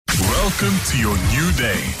Welcome to your new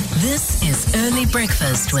day. This is Early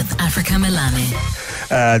Breakfast with Africa Milani.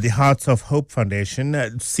 The Hearts of Hope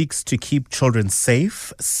Foundation seeks to keep children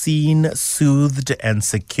safe, seen, soothed and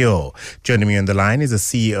secure. Joining me on the line is the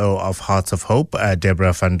CEO of Hearts of Hope,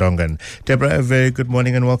 Deborah van Dongen. Deborah, a very good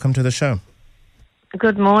morning and welcome to the show.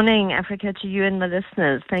 Good morning, Africa, to you and the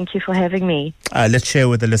listeners. Thank you for having me. Let's share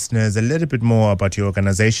with the listeners a little bit more about your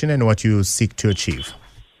organization and what you seek to achieve.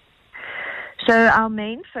 So our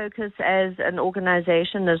main focus as an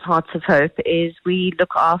organization as Hearts of Hope is we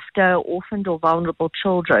look after orphaned or vulnerable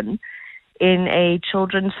children in a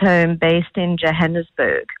children's home based in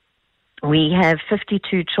Johannesburg. We have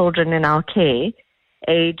 52 children in our care,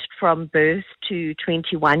 aged from birth to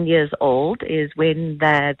 21 years old is when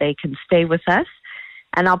they can stay with us.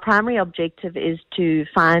 And our primary objective is to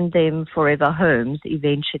find them forever homes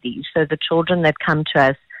eventually. So the children that come to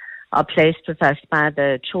us are placed with us by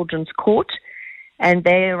the Children's Court, and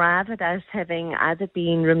they arrive at us having either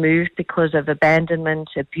been removed because of abandonment,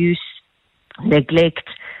 abuse, neglect.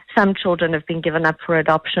 Some children have been given up for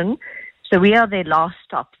adoption. So we are their last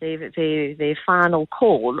stop, their final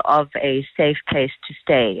call of a safe place to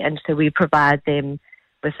stay. And so we provide them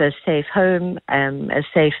with a safe home, a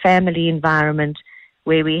safe family environment,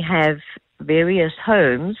 where we have various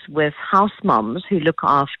homes with house moms who look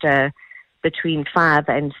after between 5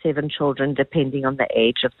 and 7 children, depending on the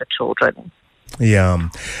age of the children. Yeah.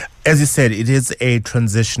 As you said, it is a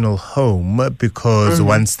transitional home because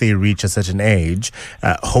once they reach a certain age,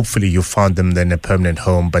 hopefully you found them then a permanent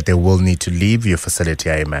home, but they will need to leave your facility,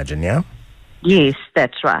 I imagine, yeah? Yes,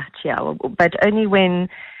 that's right, yeah. But only when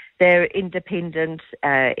they're independent,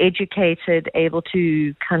 educated, able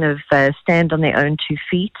to kind of stand on their own 2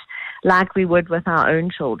 feet, like we would with our own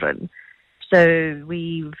children. So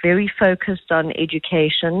we're very focused on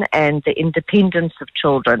education and the independence of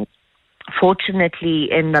children.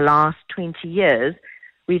 Fortunately, in the last 20 years,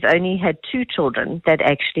 we've only had 2 children that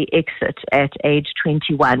actually exit at age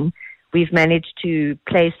 21. We've managed to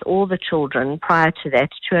place all the children prior to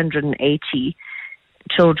that, 280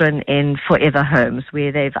 children, in forever homes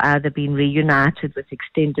where they've either been reunited with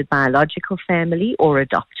extended biological family or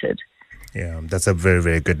adopted. Yeah, that's a very,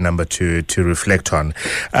 very good number to reflect on.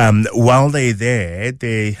 While they're there,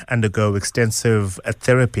 they undergo extensive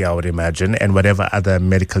therapy, I would imagine, and whatever other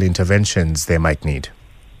medical interventions they might need.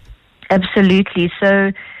 Absolutely.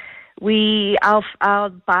 So our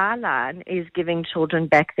byline is giving children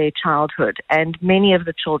back their childhood, and many of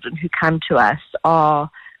the children who come to us are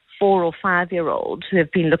 4 or 5-year-olds who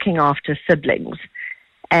have been looking after siblings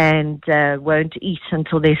and won't eat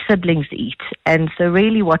until their siblings eat. And so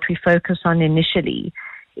really what we focus on initially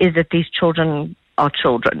is that these children are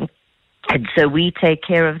children. And so we take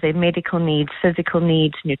care of their medical needs, physical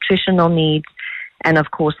needs, nutritional needs, and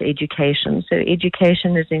of course education. So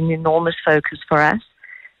education is an enormous focus for us.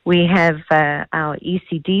 We have our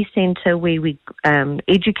ECD center where we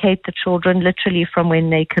educate the children literally from when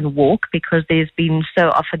they can walk, because there's been so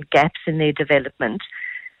often gaps in their development.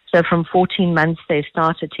 So from 14 months, they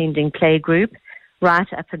start attending playgroup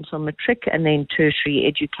right up until matric and then tertiary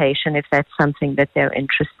education, if that's something that they're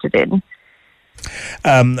interested in.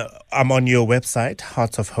 I'm on your website,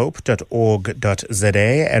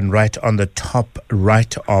 heartsofhope.org.za, and right on the top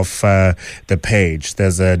right of the page,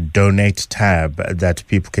 there's a donate tab that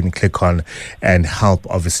people can click on and help,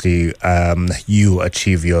 obviously, you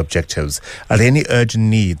achieve your objectives. Are there any urgent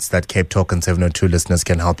needs that Cape Talk and 702 listeners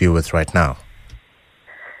can help you with right now?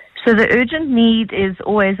 So the urgent need is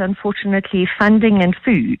always, unfortunately, funding and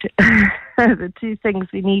food. The 2 things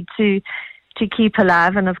we need to keep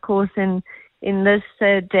alive. And of course, in this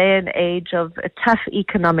day and age of a tough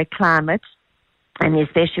economic climate, and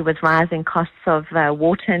especially with rising costs of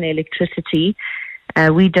water and electricity,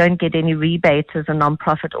 we don't get any rebates as a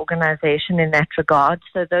non-profit organization in that regard.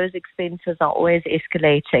 So those expenses are always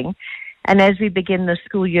escalating. And as we begin the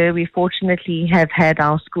school year, we fortunately have had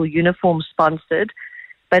our school uniforms sponsored,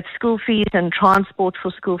 but school fees and transport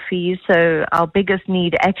for school fees. So our biggest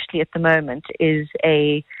need actually at the moment is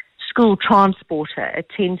a school transporter. A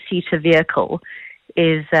 10-seater vehicle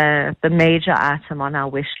is the major item on our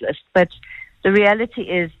wish list. But the reality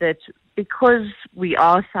is that because we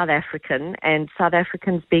are South African, and South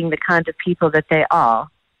Africans being the kind of people that they are,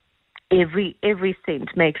 every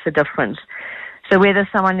cent makes a difference. So whether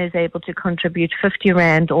someone is able to contribute 50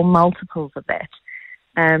 Rand or multiples of that,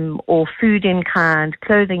 or food in kind,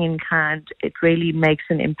 clothing in kind, it really makes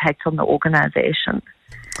an impact on the organization.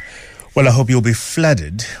 Well, I hope you'll be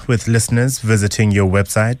flooded with listeners visiting your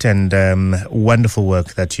website, and wonderful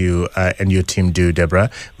work that you and your team do, Deborah.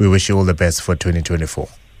 We wish you all the best for 2024.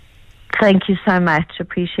 Thank you so much.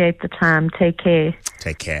 Appreciate the time. Take care.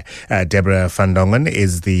 Take care. Deborah van Dongen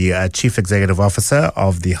is the Chief Executive Officer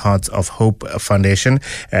of the Hearts of Hope Foundation.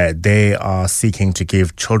 They are seeking to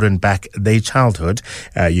give children back their childhood.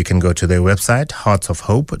 You can go to their website,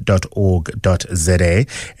 heartsofhope.org.za,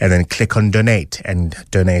 and then click on donate and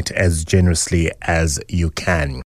donate as generously as you can.